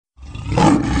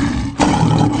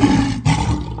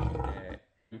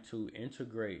to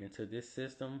integrate into this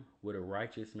system with a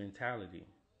righteous mentality.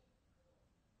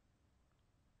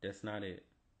 That's not it.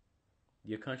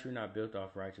 Your country not built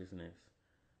off righteousness.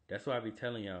 That's why I be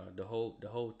telling y'all the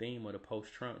whole theme of the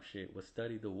post Trump shit was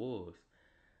study the wolves.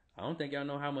 I don't think y'all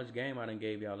know how much game I done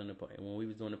gave y'all in the when we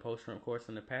was doing the post Trump course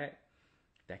in the pack.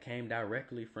 That came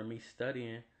directly from me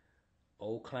studying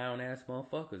old clown ass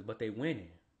motherfuckers, but they winning.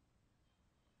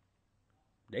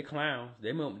 They clowns.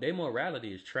 They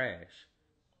morality is trash.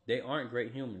 They aren't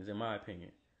great humans in my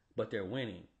opinion, but they're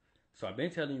winning. So I've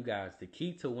been telling you guys the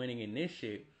key to winning in this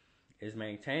shit is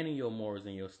maintaining your morals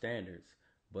and your standards,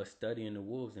 but studying the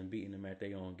wolves and beating them at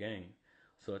their own game.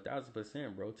 So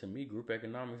 1,000%, bro. To me, group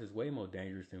economics is way more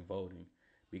dangerous than voting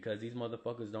because these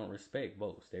motherfuckers don't respect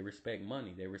votes. They respect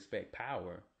money. They respect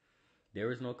power.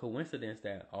 There is no coincidence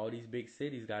that all these big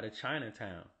cities got a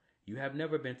Chinatown. You have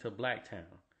never been to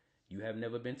Blacktown. You have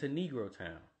never been to Negro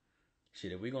Town.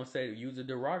 Shit, if we gonna say use a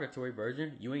derogatory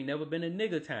version, you ain't never been to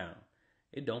Nigga Town.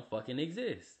 It don't fucking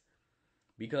exist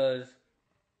because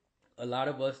a lot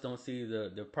of us don't see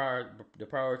the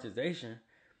prioritization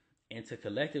into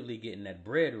collectively getting that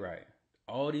bread right.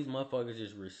 All these motherfuckers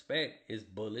just respect is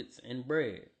bullets and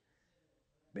bread.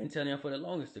 Been telling you for the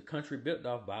longest, the country built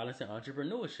off violence and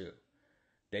entrepreneurship.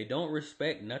 They don't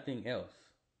respect nothing else.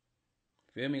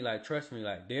 Feel me? Like, trust me,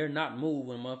 like, they're not moved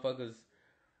when motherfuckers.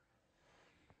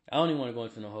 I don't even want to go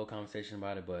into the whole conversation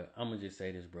about it, but I'm gonna just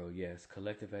say this, bro. Yes,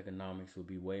 collective economics would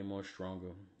be way more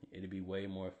stronger. It'd be way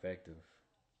more effective.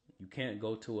 You can't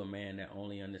go to a man that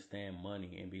only understand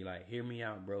money and be like, hear me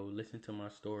out, bro. Listen to my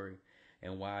story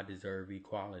and why I deserve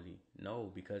equality.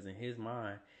 No, because in his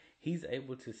mind, he's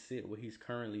able to sit where he's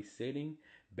currently sitting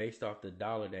based off the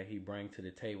dollar that he brings to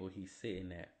the table he's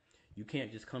sitting at. You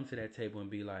can't just come to that table and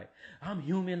be like, I'm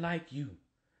human like you.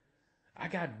 I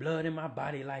got blood in my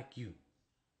body like you.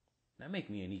 That make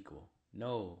me an equal.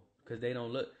 No, because they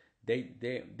don't look.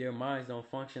 Their minds don't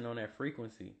function on that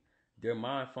frequency. Their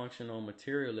mind function on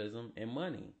materialism and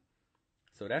money.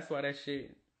 So that's why that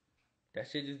shit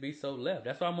just be so left.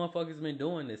 That's why motherfuckers been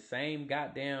doing the same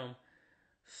goddamn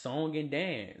song and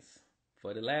dance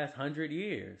for the last 100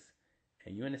 years,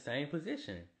 and you're in the same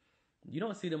position. You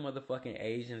don't see the motherfucking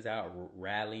Asians out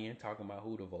rallying, talking about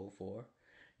who to vote for.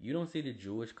 You don't see the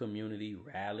Jewish community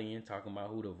rallying, talking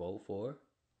about who to vote for.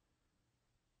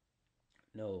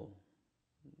 No,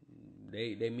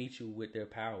 they meet you with their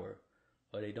power,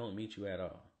 or they don't meet you at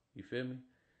all. You feel me?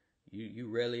 You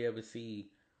rarely ever see,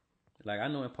 like, I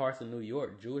know in parts of New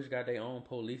York, Jewish got their own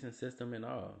policing system and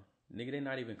all. Nigga, they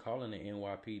not even calling it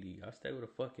NYPD. Y'all stay where the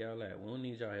fuck y'all at. We don't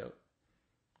need y'all help.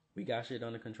 We got shit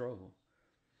under control.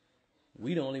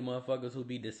 We the only motherfuckers who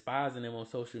be despising them on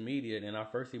social media. And in our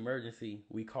first emergency,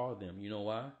 we call them. You know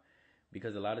why?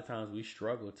 Because a lot of times we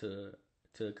struggle to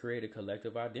create a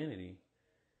collective identity.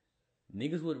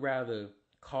 Niggas would rather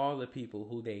call the people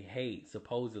who they hate,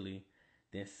 supposedly,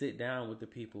 than sit down with the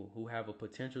people who have a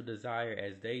potential desire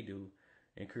as they do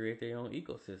and create their own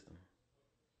ecosystem.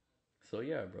 So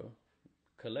yeah, bro.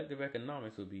 Collective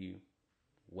economics would be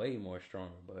way more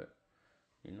stronger, but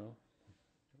you know,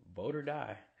 vote or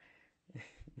die.